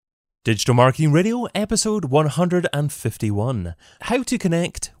Digital Marketing Radio, episode 151. How to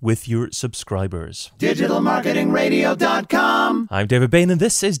connect with your subscribers. DigitalMarketingRadio.com. I'm David Bain and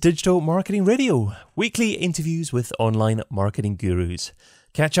this is Digital Marketing Radio, weekly interviews with online marketing gurus.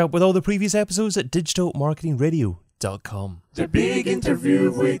 Catch up with all the previous episodes at DigitalMarketingRadio.com. The Big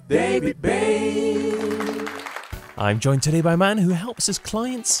Interview with David Bain. I'm joined today by a man who helps his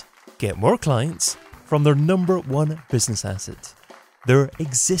clients get more clients from their number one business asset, their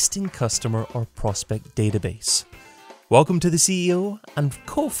existing customer or prospect database. Welcome to the CEO and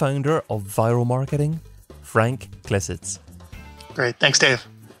co-founder of Vyral Marketing, Frank Klissitz. Great. Thanks, Dave.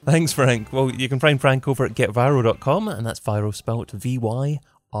 Thanks, Frank. Well, you can find Frank over at getvyral.com, and that's Vyral spelled V-Y-R-A-L.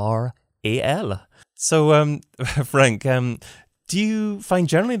 So, Frank, do you find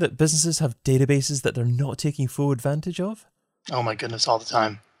generally that businesses have databases that they're not taking full advantage of? Oh my goodness, all the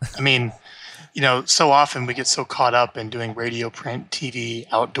time. I mean, so often we get so caught up in doing radio, print, TV,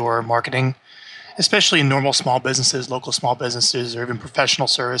 outdoor marketing, especially in normal small businesses, local small businesses, or even professional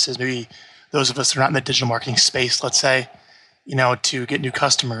services. Maybe those of us that are not in the digital marketing space, let's say, to get new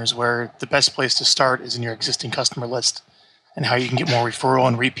customers, where the best place to start is in your existing customer list and how you can get more referral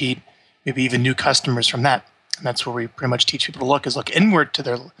and repeat, maybe even new customers from that. And that's where we pretty much teach people to look inward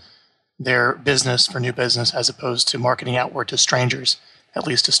to their business for new business, as opposed to marketing outward to strangers, at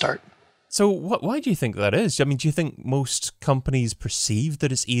least to start. So why do you think that is? I mean, do you think most companies perceive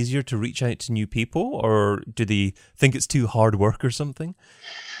that it's easier to reach out to new people, or do they think it's too hard work or something?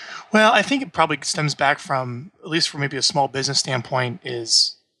 Well, I think it probably stems back from, at least from maybe a small business standpoint,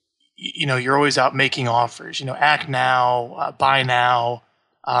 is, you're always out making offers, act now, buy now,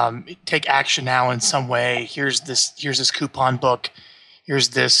 take action now in some way. Here's this coupon book, here's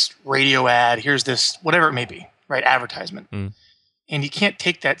this radio ad, here's this, whatever it may be, right? Advertisement. Mm. And you can't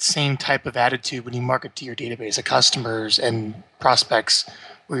take that same type of attitude when you market to your database of customers and prospects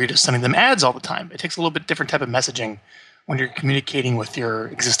where you're just sending them ads all the time. It takes a little bit different type of messaging when you're communicating with your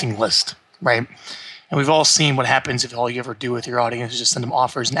existing list, right? And we've all seen what happens if all you ever do with your audience is just send them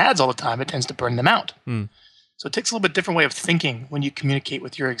offers and ads all the time. It tends to burn them out. Mm. So it takes a little bit different way of thinking when you communicate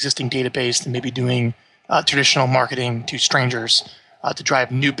with your existing database than maybe doing traditional marketing to strangers to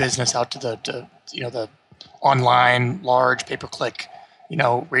drive new business out to the online, large, pay-per-click,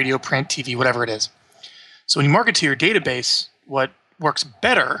 radio, print, TV, whatever it is. So when you market to your database, what works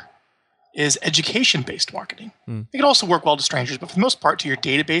better is education-based marketing. Mm. It can also work well to strangers, but for the most part to your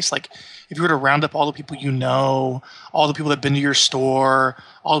database, like if you were to round up all the people you know, all the people that have been to your store,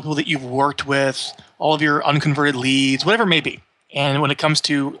 all the people that you've worked with, all of your unconverted leads, whatever it may be. And when it comes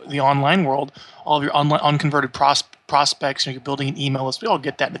to the online world, all of your unconverted prospects, you're building an email list. We all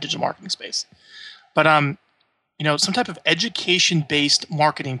get that in the digital marketing space. But some type of education-based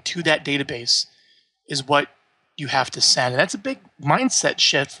marketing to that database is what you have to send. And that's a big mindset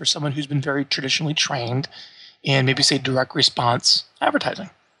shift for someone who's been very traditionally trained in maybe, say, direct response advertising.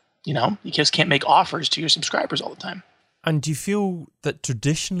 You just can't make offers to your subscribers all the time. And do you feel that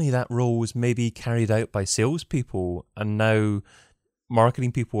traditionally that role was maybe carried out by salespeople, and now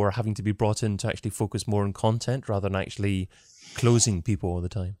marketing people are having to be brought in to actually focus more on content rather than actually closing people all the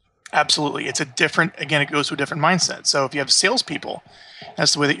time? Absolutely. It goes to a different mindset. So if you have salespeople,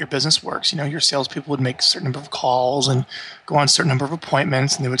 that's the way that your business works. Your salespeople would make a certain number of calls and go on a certain number of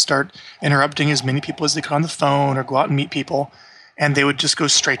appointments, and they would start interrupting as many people as they could on the phone or go out and meet people, and they would just go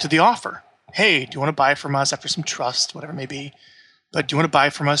straight to the offer. Hey, do you want to buy from us after some trust, whatever it may be? But do you want to buy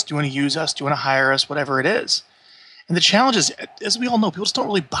from us? Do you want to use us? Do you want to hire us? Whatever it is. And the challenge is, as we all know, people just don't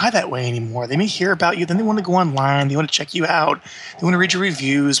really buy that way anymore. They may hear about you, then they want to go online, they want to check you out, they want to read your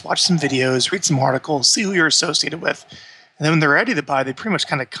reviews, watch some videos, read some articles, see who you're associated with. And then when they're ready to buy, they pretty much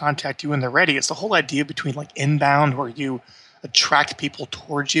kind of contact you when they're ready. It's the whole idea between like inbound, where you attract people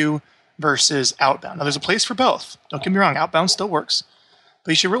towards you, versus outbound. Now, there's a place for both. Don't get me wrong, outbound still works.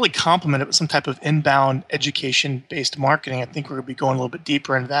 But you should really complement it with some type of inbound education-based marketing. I think we're going to be going a little bit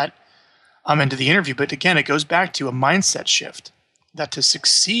deeper into that into the interview. But again, it goes back to a mindset shift that to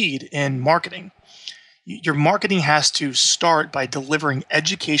succeed in marketing, your marketing has to start by delivering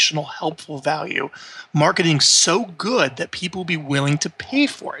educational, helpful value, marketing so good that people will be willing to pay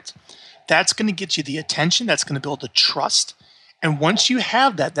for it. That's going to get you the attention. That's going to build the trust. And once you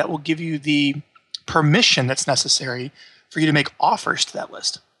have that, that will give you the permission that's necessary for you to make offers to that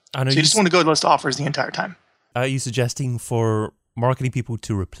list. So you just want to go to list offers the entire time. Are you suggesting for marketing people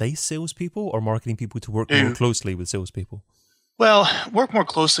to replace salespeople, or marketing people to work more closely with salespeople? Well, work more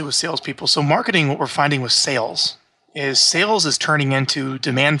closely with salespeople. So marketing, what we're finding with sales is turning into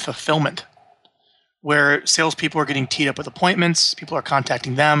demand fulfillment, where salespeople are getting teed up with appointments. People are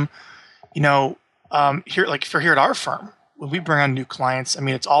contacting them. Here at our firm, when we bring on new clients, I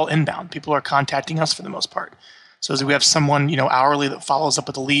mean, it's all inbound. People are contacting us for the most part. So as we have someone, hourly that follows up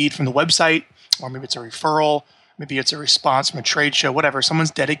with a lead from the website, or maybe it's a referral, maybe it's a response from a trade show, whatever. Someone's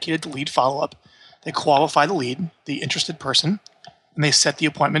dedicated to lead follow-up. They qualify the lead, the interested person, and they set the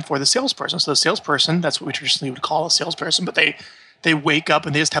appointment for the salesperson. So the salesperson, that's what we traditionally would call a salesperson, but they wake up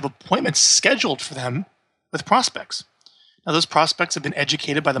and they just have appointments scheduled for them with prospects. Now, those prospects have been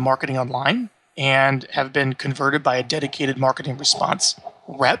educated by the marketing online and have been converted by a dedicated marketing response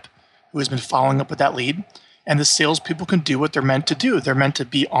rep who has been following up with that lead. And the salespeople can do what they're meant to do. They're meant to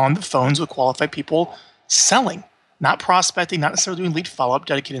be on the phones with qualified people selling, not prospecting, not necessarily doing lead follow-up,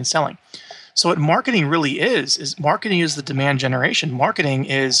 dedicated and selling. So what marketing really is marketing is the demand generation. Marketing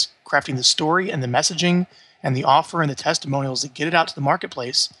is crafting the story and the messaging and the offer and the testimonials to get it out to the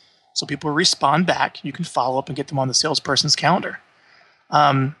marketplace so people respond back. You can follow up and get them on the salesperson's calendar.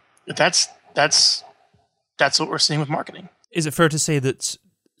 That's what we're seeing with marketing. Is it fair to say that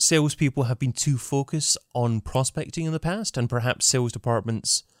salespeople have been too focused on prospecting in the past, and perhaps sales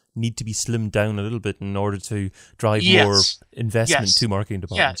departments need to be slimmed down a little bit in order to drive more investment to marketing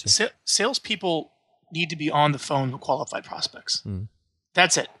departments? Yeah, salespeople need to be on the phone with qualified prospects.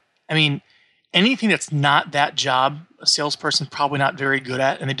 That's it. I mean, anything that's not that job, a salesperson's probably not very good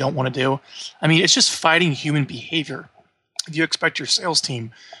at and they don't want to do. I mean, it's just fighting human behavior if you expect your sales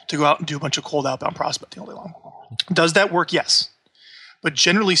team to go out and do a bunch of cold outbound prospecting all day long. Does that work? Yes. But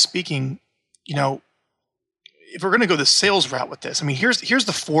generally speaking, if we're going to go the sales route with this, I mean, here's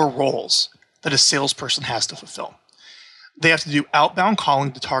the 4 roles that a salesperson has to fulfill. They have to do outbound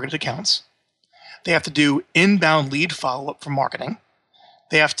calling to targeted accounts. They have to do inbound lead follow-up for marketing.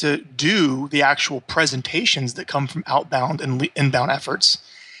 They have to do the actual presentations that come from outbound and inbound efforts.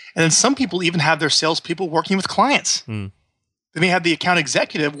 And then some people even have their salespeople working with clients. They may have the account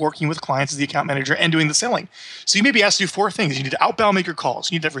executive working with clients as the account manager and doing the selling. So you may be asked to do 4 things. You need to outbound make your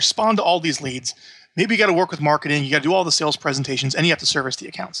calls. You need to respond to all these leads. Maybe you got to work with marketing. You got to do all the sales presentations, and you have to service the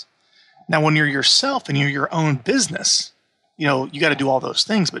accounts. Now, when you're yourself and you're your own business, you got to do all those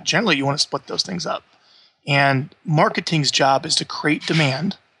things. But generally, you want to split those things up. And marketing's job is to create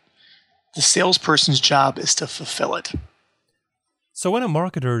demand. The salesperson's job is to fulfill it. So when a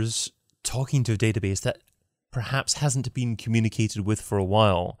marketer's talking to a database that perhaps hasn't been communicated with for a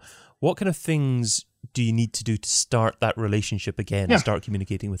while, what kind of things do you need to do to start that relationship again and start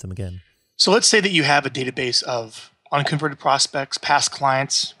communicating with them again? So let's say that you have a database of unconverted prospects, past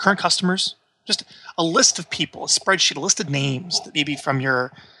clients, current customers, just a list of people, a spreadsheet, a list of names that maybe from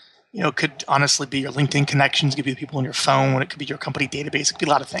your, could honestly be your LinkedIn connections, it could be the people on your phone, it could be your company database, it could be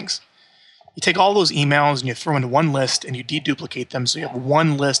a lot of things. You take all those emails and you throw into one list and you deduplicate them so you have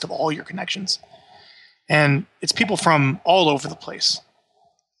one list of all your connections. And it's people from all over the place.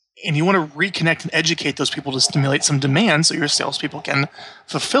 And you want to reconnect and educate those people to stimulate some demand so your salespeople can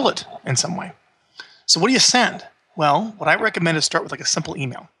fulfill it in some way. So what do you send? Well, what I recommend is start with like a simple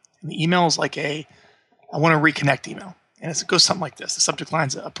email. And the email is like I want to reconnect email. And it goes something like this. The subject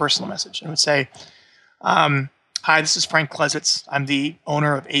line's a personal message. And it would say, hi, this is Frank Klesitz. I'm the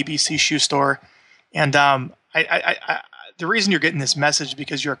owner of ABC Shoe Store. And the reason you're getting this message is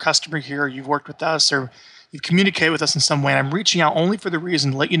because you're a customer here, you've worked with us, or you've communicated with us in some way. And I'm reaching out only for the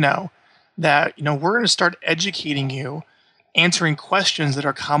reason to let you know that, we're going to start educating you, answering questions that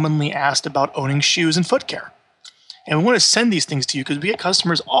are commonly asked about owning shoes and foot care. And we want to send these things to you because we get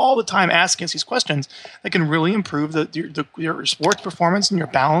customers all the time asking us these questions that can really improve your sports performance and your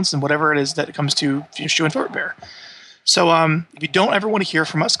balance and whatever it is that it comes to your shoe and foot repair. So if you don't ever want to hear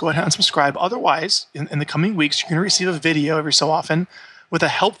from us, go ahead and subscribe. Otherwise, in the coming weeks, you're going to receive a video every so often with a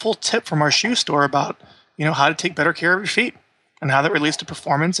helpful tip from our shoe store about how to take better care of your feet and how that relates to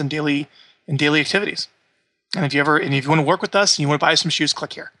performance and daily activities. And if you want to work with us and you want to buy some shoes,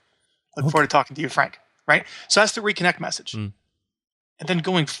 click here. Look forward to talking to you, Frank. Right? So that's the reconnect message. And then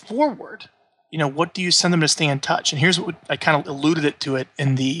going forward, what do you send them to stay in touch? And here's what I kind of alluded to it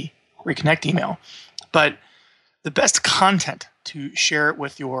in the reconnect email. But the best content to share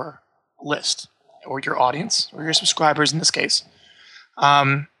with your list or your audience or your subscribers in this case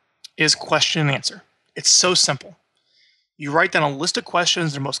is question and answer. It's so simple. You write down a list of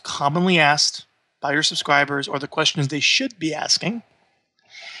questions that are most commonly asked by your subscribers or the questions they should be asking.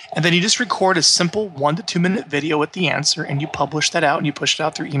 And then you just record a simple 1 to 2 minute video with the answer and you publish that out and you push it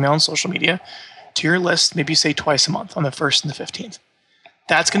out through email and social media to your list, maybe say twice a month on the 1st and the 15th.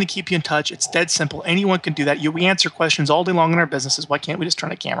 That's going to keep you in touch. It's dead simple. Anyone can do that. We answer questions all day long in our businesses. Why can't we just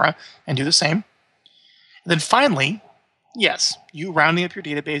turn a camera and do the same? And then finally, yes, you rounding up your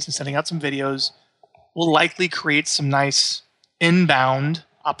database and sending out some videos will likely create some nice inbound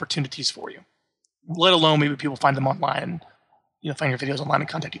opportunities for you, let alone maybe people find them online and find your videos online and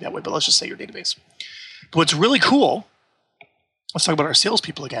contact you that way. But let's just say your database. But what's really cool, let's talk about our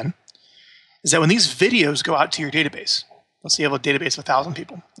salespeople again, is that when these videos go out to your database, let's say you have a database of 1,000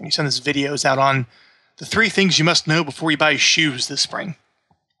 people, and you send these videos out on the 3 things you must know before you buy shoes this spring,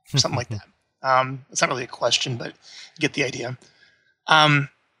 or something like that. It's not really a question, but you get the idea.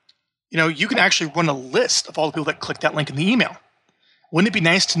 You can actually run a list of all the people that click that link in the email. Wouldn't it be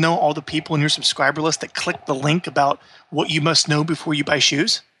nice to know all the people in your subscriber list that click the link about what you must know before you buy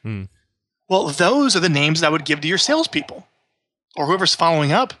shoes? Well, those are the names that I would give to your salespeople or whoever's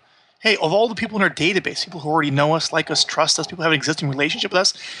following up. Hey, of all the people in our database, people who already know us, like us, trust us, people who have an existing relationship with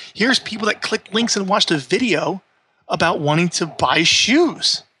us, here's people that clicked links and watched a video about wanting to buy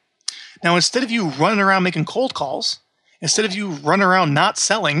shoes. Now, instead of you running around making cold calls, instead of you running around not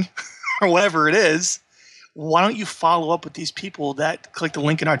selling or whatever it is, why don't you follow up with these people that click the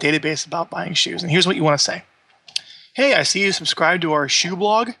link in our database about buying shoes? And here's what you want to say. Hey, I see you subscribe to our shoe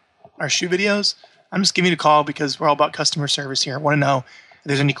blog, our shoe videos. I'm just giving you a call because we're all about customer service here. I want to know if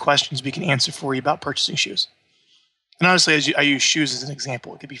there's any questions we can answer for you about purchasing shoes. And honestly, I use shoes as an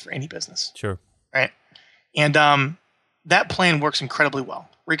example. It could be for any business. Sure. Right? And that plan works incredibly well.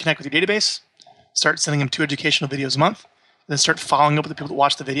 Reconnect with your database, start sending them 2 educational videos a month, then start following up with the people that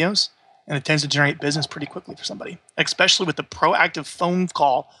watch the videos, and it tends to generate business pretty quickly for somebody, especially with the proactive phone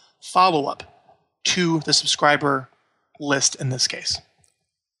call follow-up to the subscriber list in this case.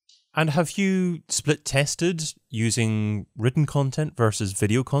 And have you split tested using written content versus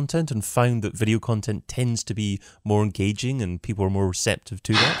video content and found that video content tends to be more engaging and people are more receptive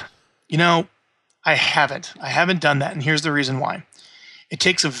to that? I haven't. I haven't done that, and here's the reason why. It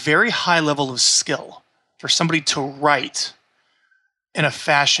takes a very high level of skill for somebody to write in a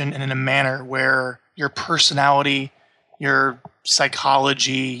fashion and in a manner where your personality, your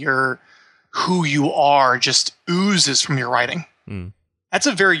psychology, who you are just oozes from your writing. That's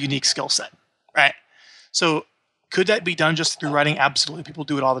a very unique skill set, right? So could that be done just through writing? Absolutely. People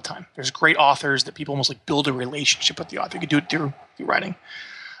do it all the time. There's great authors that people almost like build a relationship with the author. You could do it through writing.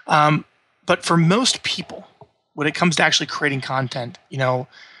 But for most people, when it comes to actually creating content, to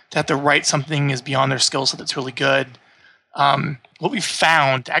have to write something is beyond their skill set that's really good. What we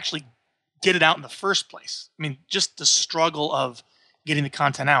found to actually get it out in the first place, just the struggle of getting the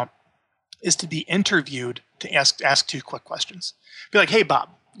content out, is to be interviewed to ask 2 quick questions. Be like, hey, Bob,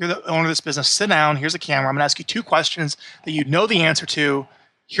 you're the owner of this business. Sit down. Here's a camera. I'm going to ask you 2 questions that you know the answer to.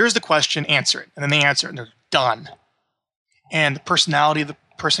 Here's the question. Answer it. And then they answer it, and they're done. And the personality of the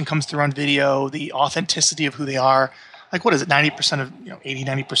person comes through on video, the authenticity of who they are. Like, what is it? 90% of, 80,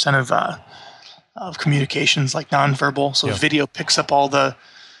 90% of communications, like nonverbal. So video picks up all the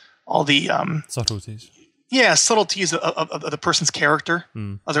subtleties. Yeah, subtleties of the person's character,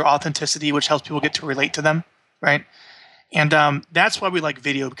 of their authenticity, which helps people get to relate to them, right? And that's why we like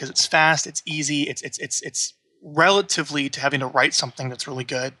video, because it's fast, it's easy, it's relatively to having to write something that's really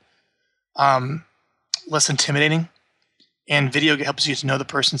good, less intimidating, and video helps you to know the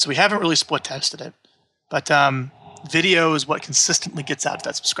person. So we haven't really split tested it, but video is what consistently gets out to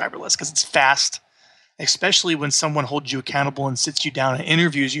that subscriber list because it's fast, especially when someone holds you accountable and sits you down and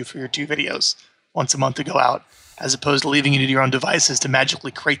interviews you for your 2 videos once a month to go out, as opposed to leaving you to your own devices to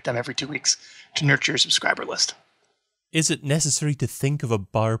magically create them every 2 weeks to nurture your subscriber list. Is it necessary to think of a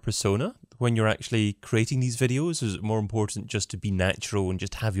buyer persona when you're actually creating these videos? Or is it more important just to be natural and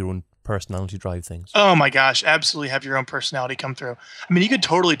just have your own personality drive things? Oh my gosh, absolutely have your own personality come through. You could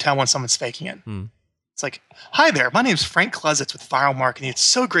totally tell when someone's faking it. It's like, hi there, my name's Frank Klesitz with Viral Marketing. It's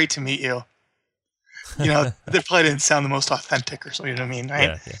so great to meet you. They probably didn't sound the most authentic or something, you know what I mean,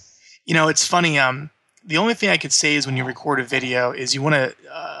 right? Yeah. It's funny. The only thing I could say is when you record a video is you want to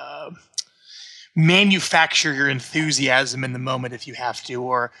manufacture your enthusiasm in the moment if you have to,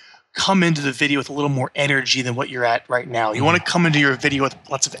 or come into the video with a little more energy than what you're at right now. You want to come into your video with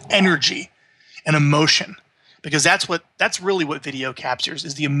lots of energy and emotion, because that's really what video captures,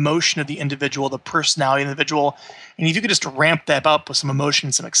 is the emotion of the individual, the personality of the individual. And if you could just ramp that up with some emotion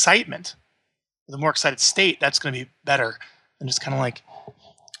and some excitement, with a more excited state, that's going to be better than just kind of like,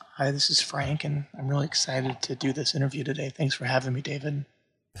 hi, this is Frank, and I'm really excited to do this interview today. Thanks for having me, David.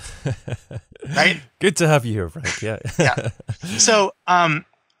 Right? Good to have you here, Frank. Yeah. Yeah. So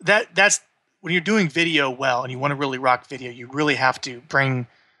that's when you're doing video well and you want to really rock video, you really have to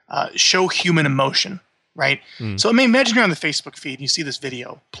show human emotion, right? So imagine you're on the Facebook feed and you see this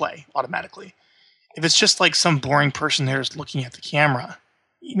video play automatically. If it's just like some boring person there is looking at the camera,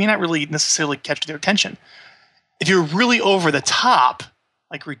 you may not really necessarily catch their attention. If you're really over the top,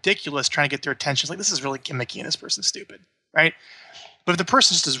 like ridiculous, trying to get their attention, it's like, this is really gimmicky and this person's stupid, right? But if the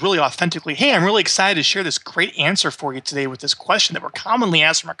person just is really authentically, hey, I'm really excited to share this great answer for you today with this question that we're commonly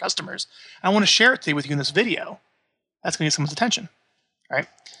asked from our customers. I want to share it today with you in this video. That's going to get someone's attention, right?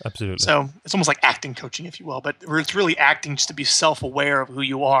 Absolutely. So it's almost like acting coaching, if you will, but it's really acting just to be self-aware of who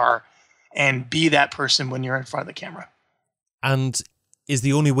you are and be that person when you're in front of the camera. And is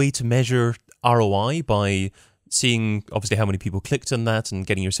the only way to measure ROI by seeing, obviously, how many people clicked on that and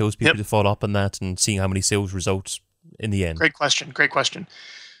getting your salespeople to follow up on that and seeing how many sales results in the end? Great question.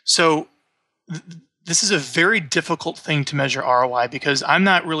 So this is a very difficult thing to measure ROI because I'm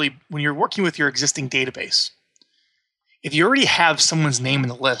not really, when you're working with your existing database, if you already have someone's name in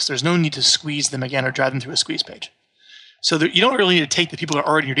the list, there's no need to squeeze them again or drive them through a squeeze page. So you don't really need to take the people that are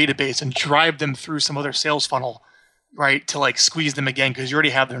already in your database and drive them through some other sales funnel, right, to like squeeze them again because you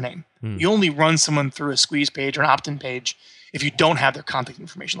already have their name. You only run someone through a squeeze page or an opt-in page if you don't have their contact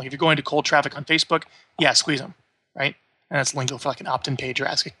information. Like if you're going to cold traffic on Facebook, yeah, squeeze them, right? And that's lingo for like an opt-in page or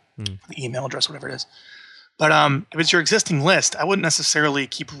asking the email address, whatever it is. But if it's your existing list, I wouldn't necessarily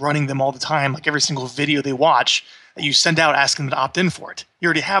keep running them all the time, like every single video they watch that you send out asking them to opt in for it. You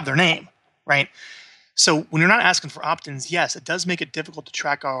already have their name, right? So when you're not asking for opt-ins, yes, it does make it difficult to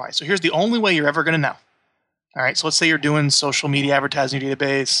track ROI. So here's the only way you're ever going to know. All right, so let's say you're doing social media advertising in your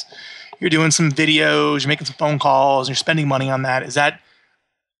database, you're doing some videos, you're making some phone calls, and you're spending money on that. Is that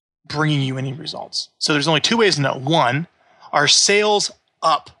bringing you any results? So there's only two ways to know. One, are sales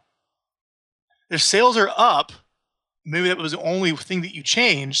up? If sales are up, maybe that was the only thing that you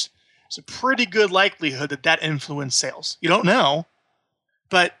changed. It's a pretty good likelihood that that influenced sales. You don't know,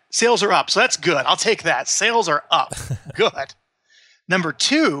 but sales are up. So that's good. I'll take that. Sales are up. Good. Number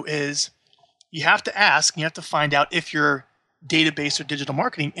two is you have to ask, you have to find out if your database or digital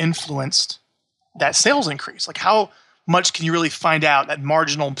marketing influenced that sales increase. Like how much can you really find out that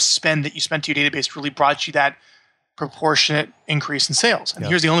marginal spend that you spent to your database really brought you that proportionate increase in sales? And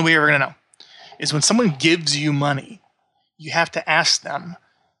here's the only way you're going to know is when someone gives you money, you have to ask them,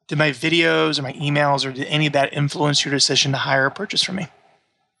 did my videos or my emails or did any of that influence your decision to hire or purchase from me?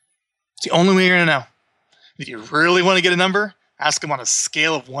 It's the only way you're going to know. If you really want to get a number, ask them on a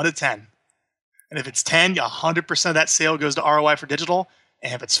scale of 1 to 10. And if it's 10, 100% of that sale goes to ROI for digital.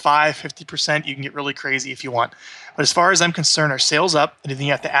 And if it's 5, 50%, you can get really crazy if you want. But as far as I'm concerned, our sales up, and then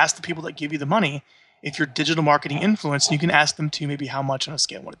you have to ask the people that give you the money if your digital marketing influence, and you can ask them to maybe how much on a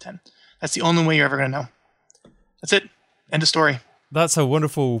scale of 1 to 10. That's the only way you're ever going to know. That's it. End of story. That's a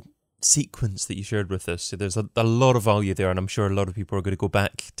wonderful sequence that you shared with us. So there's a lot of value there, and I'm sure a lot of people are going to go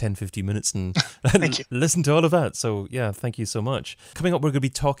back 10, 15 minutes and listen to all of that. So yeah, thank you so much. Coming up, we're going to be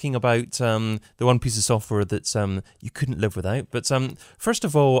talking about the one piece of software that you couldn't live without. But first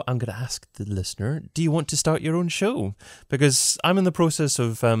of all, I'm going to ask the listener, do you want to start your own show? Because I'm in the process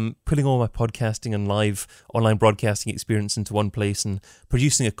of putting all my podcasting and live online broadcasting experience into one place and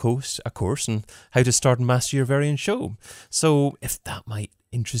producing a course on how to start and master your very own show. So if that might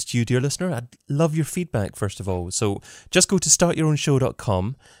interest you, dear listener, I'd love your feedback first of all. So just go to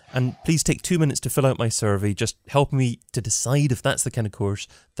startyourown.show.com and please take 2 minutes to fill out my survey, just helping me to decide if that's the kind of course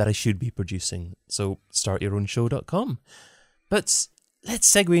that I should be producing. So startyourown.show.com. But let's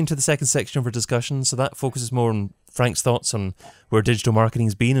segue into the second section of our discussion. So that focuses more on Frank's thoughts on where digital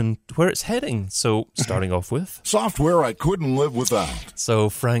marketing's been and where it's heading. So starting off with software I couldn't live without. So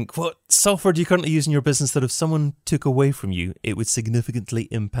Frank, what software do you currently use in your business that if someone took away from you, it would significantly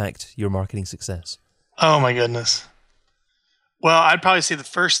impact your marketing success? Oh my goodness. Well, I'd probably say the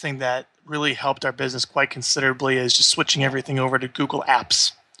first thing that really helped our business quite considerably is just switching everything over to Google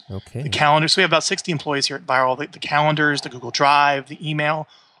Apps. Okay. The calendar. So we have about 60 employees here at Viral. The calendars, the Google Drive, the email,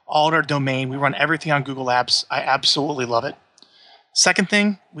 all in our domain. We run everything on Google Apps. I absolutely love it. Second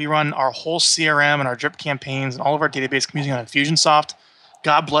thing, we run our whole CRM and our drip campaigns and all of our database using on Infusionsoft.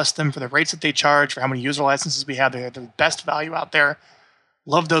 God bless them for the rates that they charge, for how many user licenses we have. They're the best value out there.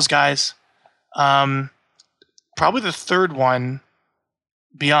 Love those guys. Probably the third one,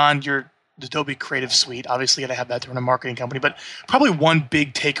 beyond your Adobe Creative Suite. Obviously, you got to have that to run a marketing company. But probably one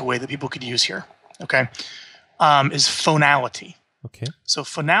big takeaway that people could use here, okay, is Phonality. Okay. So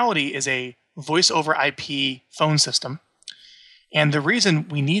Phonality is a voice over IP phone system. And the reason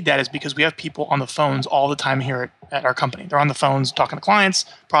we need that is because we have people on the phones all the time here at our company. They're on the phones talking to clients,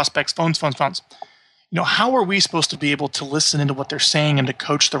 prospects, phones. You know, how are we supposed to be able to listen into what they're saying and to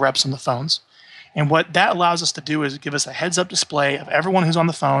coach the reps on the phones? And what that allows us to do is give us a heads-up display of everyone who's on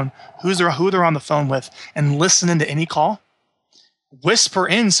the phone, who they're on the phone with, and listen into any call. Whisper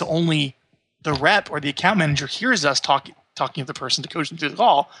in so only the rep or the account manager hears us talking to the person to coach them through the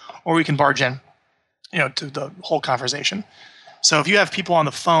call, or we can barge in, you know, to the whole conversation. So if you have people on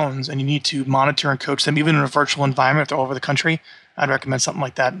the phones and you need to monitor and coach them, even in a virtual environment, if they're all over the country, I'd recommend something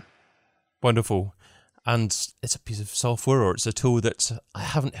like that. Wonderful. And it's a piece of software, or it's a tool that I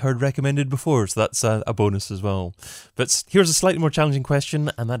haven't heard recommended before, so that's a bonus as well. But here's a slightly more challenging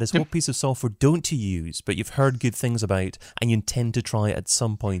question, and that is, what piece of software don't you use, but you've heard good things about, and you intend to try at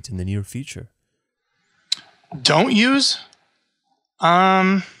some point in the near future? Don't use?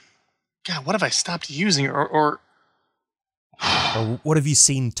 God, what have I stopped using? Or what have you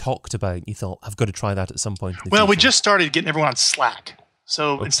seen talked about? You thought, I've got to try that at some point in the Well, future. we just started getting everyone on Slack.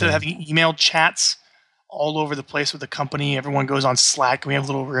 So instead of having email chats all over the place with the company, everyone goes on Slack. We have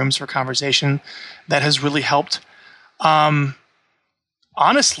little rooms for conversation. That has really helped. Honestly,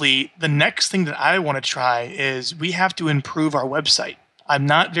 the next thing that I want to try is we have to improve our website. I'm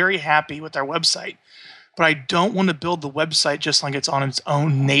not very happy with our website, but I don't want to build the website just like it's on its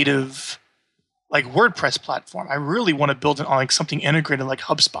own native like WordPress platform. I really want to build it on like something integrated like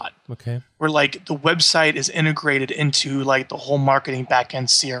HubSpot. Okay. Where like the website is integrated into like the whole marketing backend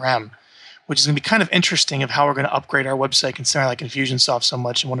CRM, which is going to be kind of interesting of how we're going to upgrade our website considering I like Infusionsoft so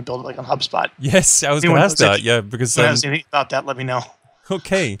much and want to build it like on HubSpot. Yes, I was going to ask that. Yeah, because if you have anything about that, let me know.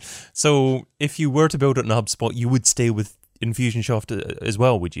 Okay. So if you were to build it in HubSpot, you would stay with Infusionsoft as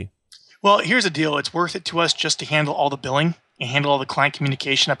well, would you? Well, here's the deal. It's worth it to us just to handle all the billing and handle all the client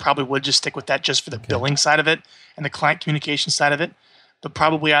communication. I probably would just stick with that just for the billing side of it and the client communication side of it. But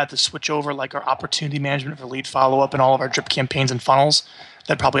probably I have to switch over like our opportunity management for lead follow-up and all of our drip campaigns and funnels.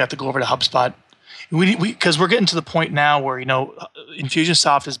 That'd probably have to go over to HubSpot. Because we're getting to the point now where,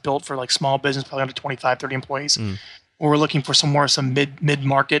 Infusionsoft is built for like small business, probably under 25, 30 employees. Or we're looking for some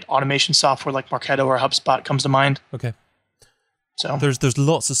mid-market automation software like Marketo or HubSpot comes to mind. Okay. So there's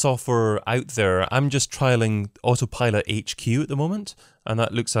lots of software out there. I'm just trialing Autopilot HQ at the moment, and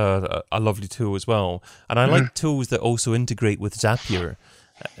that looks a lovely tool as well. And I like tools that also integrate with Zapier,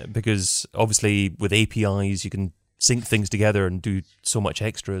 because obviously with APIs you can sync things together and do so much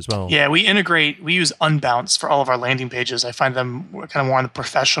extra as well. Yeah, we use Unbounce for all of our landing pages. I find them kind of more on the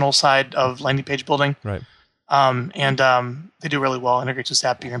professional side of landing page building. Right. They do really well. Integrates with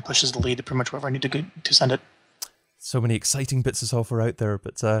Zapier and pushes the lead to pretty much wherever I need to send it. So many exciting bits of software out there,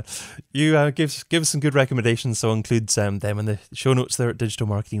 but you give us some good recommendations, so I'll include them in the show notes there at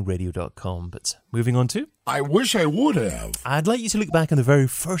digitalmarketingradio.com. But moving on to... I wish I would have. I'd like you to look back on the very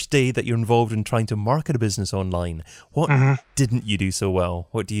first day that you're involved in trying to market a business online. What didn't you do so well?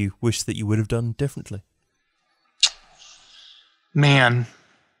 What do you wish that you would have done differently? Man.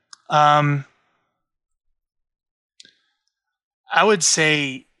 I would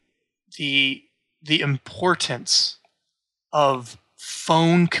say the importance of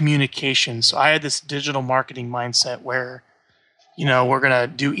phone communication. So I had this digital marketing mindset where, we're going to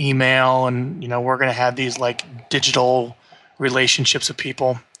do email and, we're going to have these like digital relationships with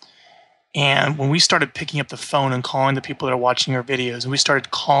people. And when we started picking up the phone and calling the people that are watching our videos, and we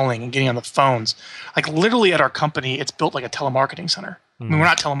started calling and getting on the phones, like literally at our company, it's built like a telemarketing center. I mean, we're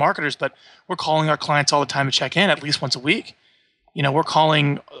not telemarketers, but we're calling our clients all the time to check in at least once a week. We're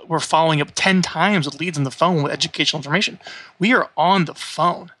following up 10 times with leads on the phone with educational information. We are on the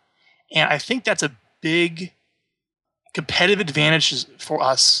phone. And I think that's a big competitive advantage for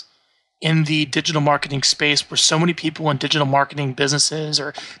us in the digital marketing space, where so many people in digital marketing businesses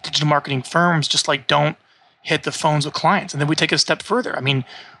or digital marketing firms just like don't hit the phones with clients. And then we take it a step further. I mean,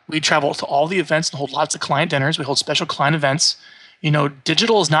 we travel to all the events and hold lots of client dinners. We hold special client events.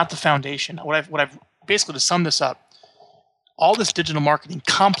 Digital is not the foundation. What I've basically, to sum this up, all this digital marketing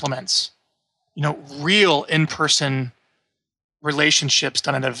complements, real in-person relationships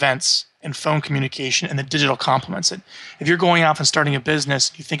done at events and phone communication, and the digital complements it. If you're going off and starting a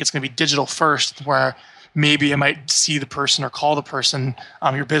business, you think it's going to be digital first, where maybe I might see the person or call the person,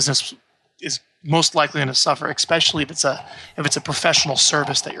 your business is most likely going to suffer, especially if it's a professional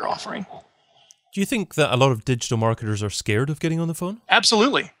service that you're offering. Do you think that a lot of digital marketers are scared of getting on the phone?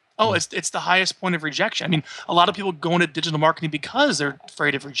 Absolutely. Oh, it's the highest point of rejection. I mean, a lot of people go into digital marketing because they're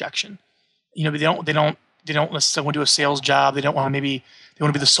afraid of rejection. They don't necessarily want to do a sales job. They want to be the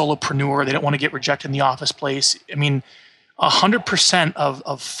solopreneur. They don't want to get rejected in the office place. I mean, 100%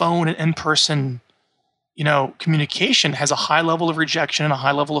 of phone and in-person, communication has a high level of rejection and a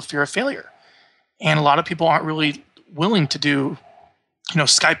high level of fear of failure. And a lot of people aren't really willing to do,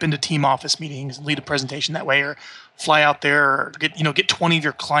 Skype into team office meetings and lead a presentation that way, or fly out there, or get 20 of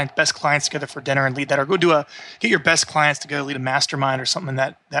your best clients together for dinner and lead that, or get your best clients to go lead a mastermind or something in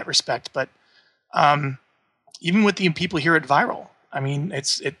that respect. But even with the people here at Viral, I mean,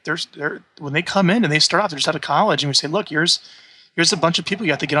 when they come in and they start off, they're just out of college, and we say, look, here's a bunch of people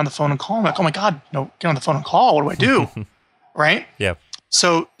you have to get on the phone and call. I'm like, oh my God, no, get on the phone and call. What do I do? right? Yeah.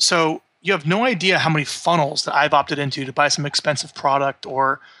 So you have no idea how many funnels that I've opted into to buy some expensive product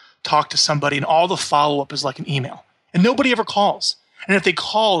or talk to somebody, and all the follow-up is like an email. And nobody ever calls. And if they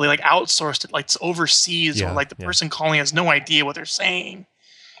call, they like outsourced it, like it's overseas, or like the person calling has no idea what they're saying.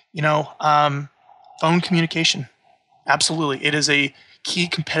 Phone communication. Absolutely. It is a key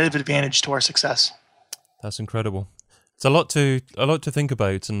competitive advantage to our success. That's incredible. It's a lot to think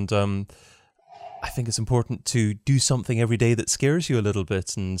about, and I think it's important to do something every day that scares you a little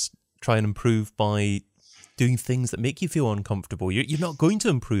bit and try and improve by doing things that make you feel uncomfortable. You're not going to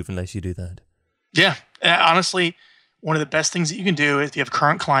improve unless you do that. Yeah. Honestly, one of the best things that you can do if you have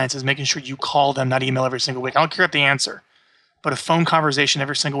current clients is making sure you call them, not email every single week. I don't care if they answer, but a phone conversation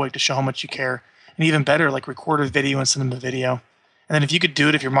every single week to show how much you care. And even better, like record a video and send them a video. And then if you could do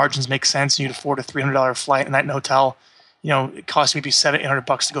it, if your margins make sense and you'd afford a $300 flight and that hotel, it costs maybe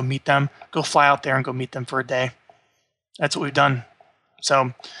 $700-800 to go meet them, go fly out there and go meet them for a day. That's what we've done.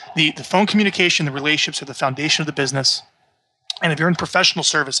 So the phone communication, the relationships are the foundation of the business. And if you're in professional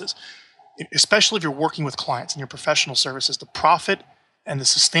services, especially if you're working with clients in your professional services, the profit and the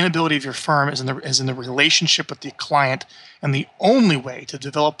sustainability of your firm is in the relationship with the client. And the only way to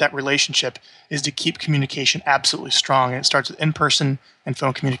develop that relationship is to keep communication absolutely strong. And it starts with in-person and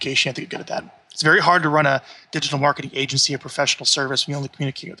phone communication. You have to get good at that. It's very hard to run a digital marketing agency or professional service when you only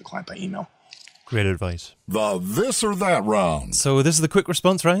communicate with the client by email. Great advice. The this or that round. So this is the quick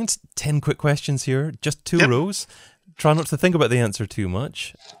response round. 10 quick questions here, just 2 rows. Try not to think about the answer too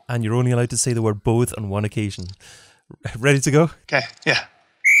much, and you're only allowed to say the word both on one occasion. Ready to go? Okay, yeah.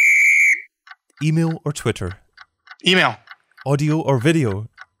 Email or Twitter? Email. Audio or video?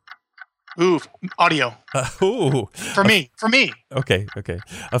 Ooh, audio. For me. Okay.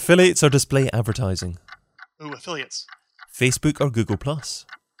 Affiliates or display advertising? Ooh, affiliates. Facebook or Google+?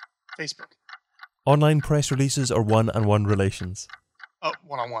 Facebook. Online press releases or one-on-one relations? Oh,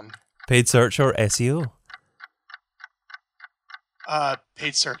 one-on-one. Paid search or SEO?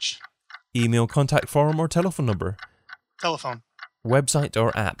 Paid search. Email contact form or telephone number? Telephone. Website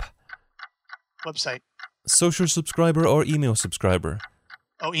or app? Website. Social subscriber or email subscriber?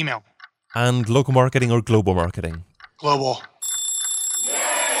 Oh, email. And local marketing or global marketing? Global.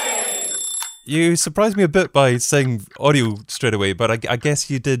 You surprised me a bit by saying audio straight away, but I guess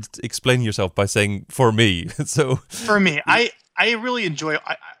you did explain yourself by saying for me. So for me, I really enjoy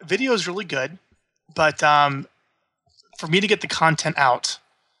video is really good, but for me to get the content out,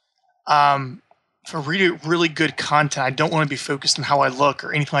 for really good content, I don't want to be focused on how I look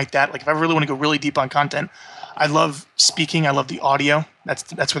or anything like that. Like if I really want to go really deep on content, I love speaking. I love the audio.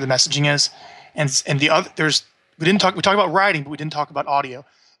 That's where the messaging is. And the other we talked about writing, but we didn't talk about audio.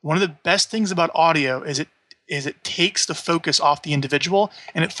 One of the best things about audio is it takes the focus off the individual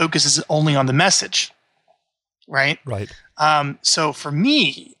and it focuses only on the message. Right? Right. So for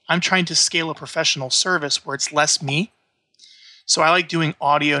me, I'm trying to scale a professional service where it's less me. So I like doing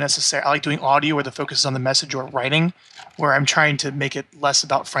audio I like doing audio where the focus is on the message or writing, where I'm trying to make it less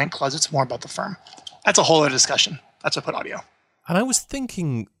about Frank Klutz. It's more about the firm. That's a whole other discussion. That's why I put audio. And I was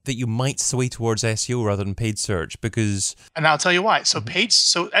thinking that you might sway towards SEO rather than paid search because... And I'll tell you why. So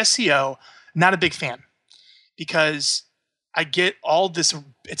SEO, not a big fan because I get all this,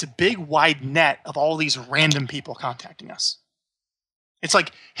 it's a big wide net of all these random people contacting us. It's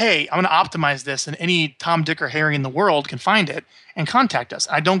like, hey, I'm going to optimize this and any Tom, Dick, or Harry in the world can find it and contact us.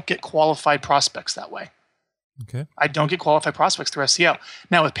 I don't get qualified prospects that way. Okay. I don't get qualified prospects through SEO.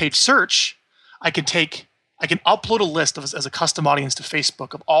 Now with paid search, I can upload a list as a custom audience to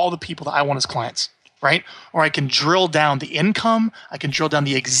Facebook of all the people that I want as clients, right? Or I can drill down the income. I can drill down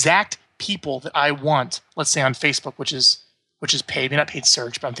the exact people that I want, let's say on Facebook, which is paid, maybe not paid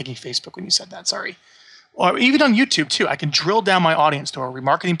search, but I'm thinking Facebook when you said that, sorry. Or even on YouTube too, I can drill down my audience to a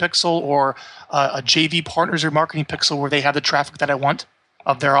remarketing pixel or a JV Partners remarketing pixel where they have the traffic that I want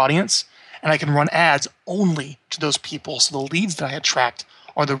of their audience. And I can run ads only to those people. So the leads that I attract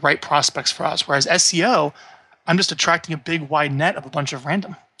are the right prospects for us. Whereas SEO, I'm just attracting a big wide net of a bunch of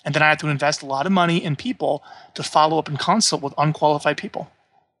random. And then I have to invest a lot of money in people to follow up and consult with unqualified people.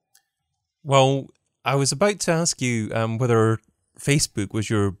 Well, I was about to ask you whether Facebook was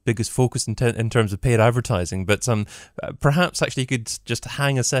your biggest focus in terms of paid advertising, but perhaps actually you could just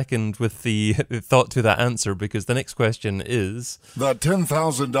hang a second with the thought to that answer because the next question is... The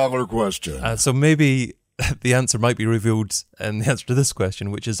 $10,000 question. So maybe the answer might be revealed in the answer to this question,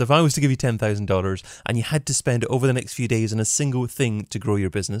 which is if I was to give you $10,000 and you had to spend it over the next few days on a single thing to grow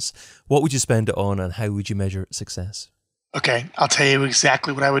your business, what would you spend it on and how would you measure success? Okay, I'll tell you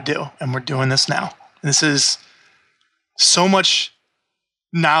exactly what I would do, and we're doing this now. This is so much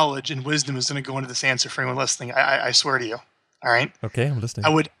knowledge and wisdom is going to go into this answer for anyone listening. I swear to you. All right. Okay, I'm listening.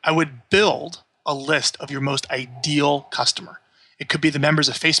 I would build a list of your most ideal customer. It could be the members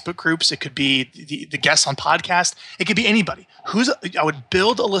of Facebook groups. It could be the guests on podcasts. It could be anybody. I would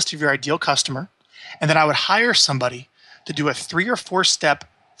build a list of your ideal customer, and then I would hire somebody to do a 3 or 4 step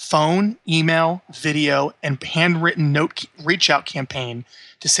phone, email, video, and handwritten note reach out campaign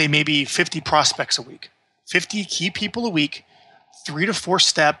to say maybe 50 prospects a week, 50 key people a week, 3 to 4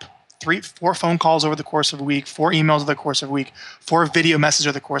 step, 4 phone calls over the course of a week, 4 emails over the course of a week, 4 video messages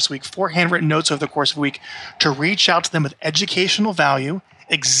over the course of a week, 4 handwritten notes over the course of a week, to reach out to them with educational value,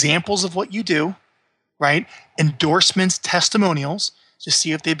 examples of what you do, right? Endorsements, testimonials, to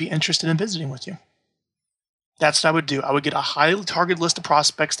see if they'd be interested in visiting with you. That's what I would do. I would get a highly targeted list of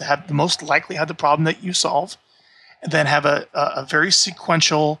prospects that have the most likely have the problem that you solve, and then have a very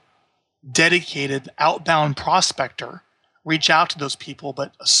sequential, dedicated, outbound prospector reach out to those people,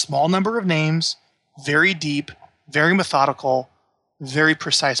 but a small number of names, very deep, very methodical, very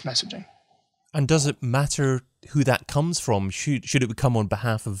precise messaging. And does it matter who that comes from? Should it come on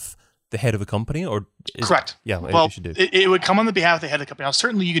behalf of the head of a company? Correct. Well, it should do. It would come on the behalf of the head of the company. Now,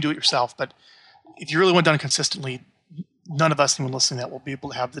 certainly you can do it yourself, but if you really want it done consistently, none of us, anyone listening to that, will be able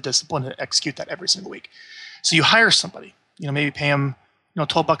to have the discipline to execute that every single week. So you hire somebody, maybe pay them,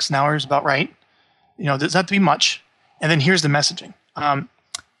 $12 an hour is about right. It doesn't have to be much. And then here's the messaging.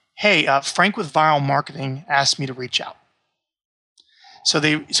 Hey, Frank with Viral Marketing asked me to reach out. So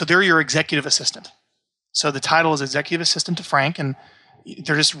they're your executive assistant. So the title is executive assistant to Frank, and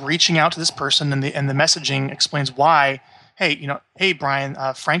they're just reaching out to this person, and the messaging explains why. Hey, Brian,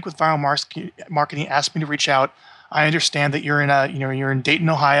 Frank with Viral Marketing asked me to reach out. I understand that you're in Dayton,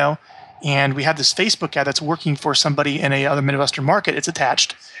 Ohio, and we have this Facebook ad that's working for somebody in a other Midwestern market. It's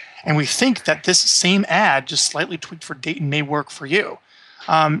attached. And we think that this same ad, just slightly tweaked for Dayton, may work for you.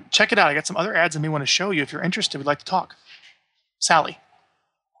 Check it out. I got some other ads I may want to show you. If you're interested, we'd like to talk. Sally.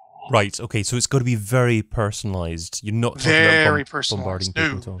 Right. Okay. So it's got to be very personalized. You're not talking very about personalized.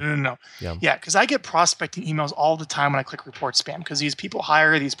 bombarding people. No. Yeah, because I get prospecting emails all the time when I click report spam, because these people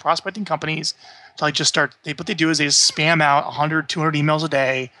hire these prospecting companies to just start. What they do is they just spam out 100, 200 emails a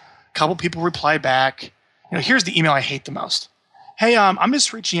day. A couple people reply back. Here's the email I hate the most. Hey, I'm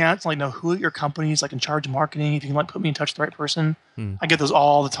just reaching out to know who at your company is in charge of marketing. If you can put me in touch with the right person. I get those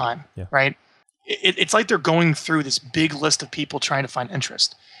all the time, right? It's like they're going through this big list of people trying to find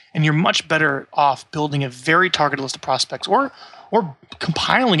interest. And you're much better off building a very targeted list of prospects, or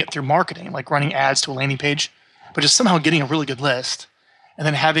compiling it through marketing, like running ads to a landing page, but just somehow getting a really good list, and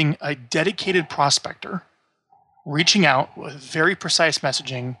then having a dedicated prospector reaching out with very precise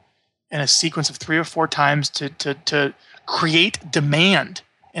messaging in a sequence of 3 or 4 times to create demand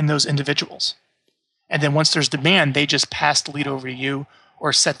in those individuals. And then once there's demand, they just pass the lead over to you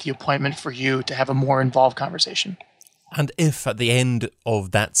or set the appointment for you to have a more involved conversation. And if at the end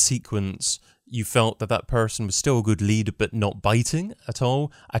of that sequence you felt that person was still a good lead but not biting at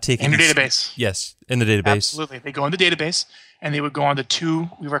all, I take it... In your database. Yes, in the database. Absolutely. They go in the database, and they would go on the 2,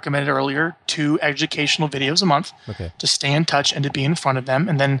 we recommended earlier, 2 educational videos a month to stay in touch and to be in front of them.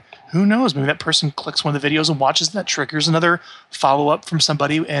 And then who knows, maybe that person clicks one of the videos and watches, and that triggers another follow-up from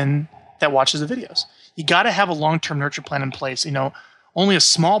somebody that watches the videos. You got to have a long-term nurture plan in place. Only a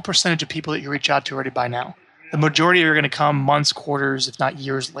small percentage of people that you reach out to already buy now. The majority are going to come months, quarters, if not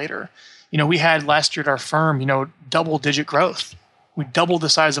years later. We had last year at our firm, double-digit growth. We doubled the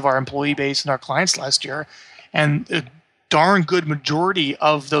size of our employee base and our clients last year. And a darn good majority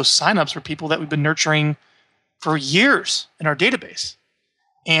of those signups were people that we've been nurturing for years in our database.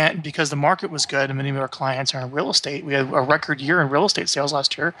 And because the market was good and many of our clients are in real estate, we had a record year in real estate sales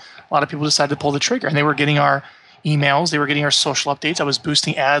last year. A lot of people decided to pull the trigger, and they were getting our emails. They were getting our social updates. I was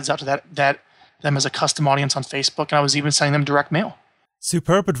boosting ads out to them as a custom audience on Facebook, and I was even sending them direct mail.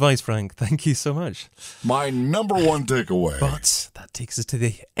 Superb advice, Frank. Thank you so much. My number one takeaway. But that takes us to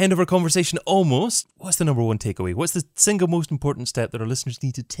the end of our conversation almost. What's the number one takeaway? What's the single most important step that our listeners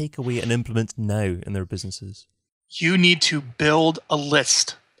need to take away and implement now in their businesses? You need to build a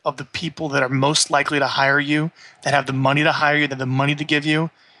list of the people that are most likely to hire you, that have the money to hire you, that have the money to give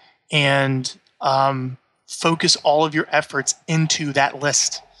you, and focus all of your efforts into that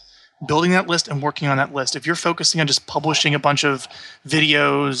list. Building that list and working on that list. If you're focusing on just publishing a bunch of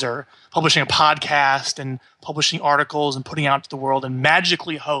videos or publishing a podcast and publishing articles and putting out to the world and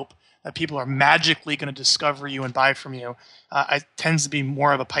magically hope that people are magically going to discover you and buy from you, it tends to be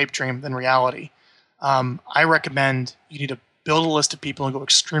more of a pipe dream than reality. I recommend you need to build a list of people and go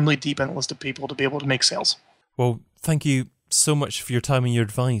extremely deep in the list of people to be able to make sales. Well, thank you so much for your time and your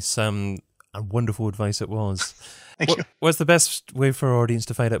advice. And wonderful advice it was. Thank you. What's the best way for our audience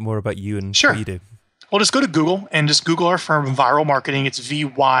to find out more about you and Sure. what you do? Well, just go to Google and just Google our firm, Vyral Marketing. It's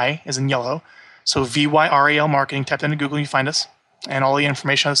VY as in yellow. So VYRAL Marketing. Type that into Google, you find us. And all the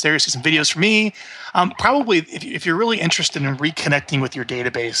information on this there. You see some videos from me. Probably, if you're really interested in reconnecting with your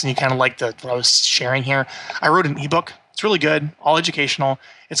database and you kind of like what I was sharing here, I wrote an ebook. It's really good, all educational.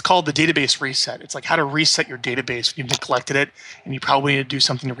 It's called The Database Reset. It's like how to reset your database when you've neglected it and you probably need to do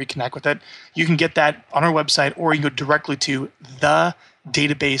something to reconnect with it. You can get that on our website, or you can go directly to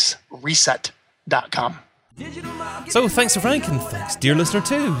thedatabasereset.com. So thanks to Frank, and thanks, dear listener,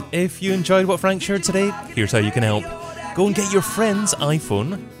 too. If you enjoyed what Frank shared today, here's how you can help. Go and get your friend's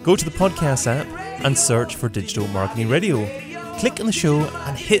iPhone, go to the podcast app, and search for Digital Marketing Radio. Click on the show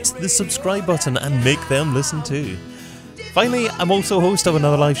and hit the subscribe button and make them listen too. Finally, I'm also host of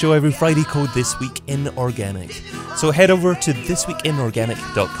another live show every Friday called This Week in Organic. So head over to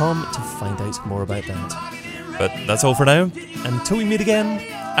thisweekinorganic.com to find out more about that. But that's all for now. Until we meet again,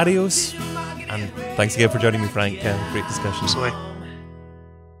 adios. And thanks again for joining me, Frank. Great discussion. Absolutely.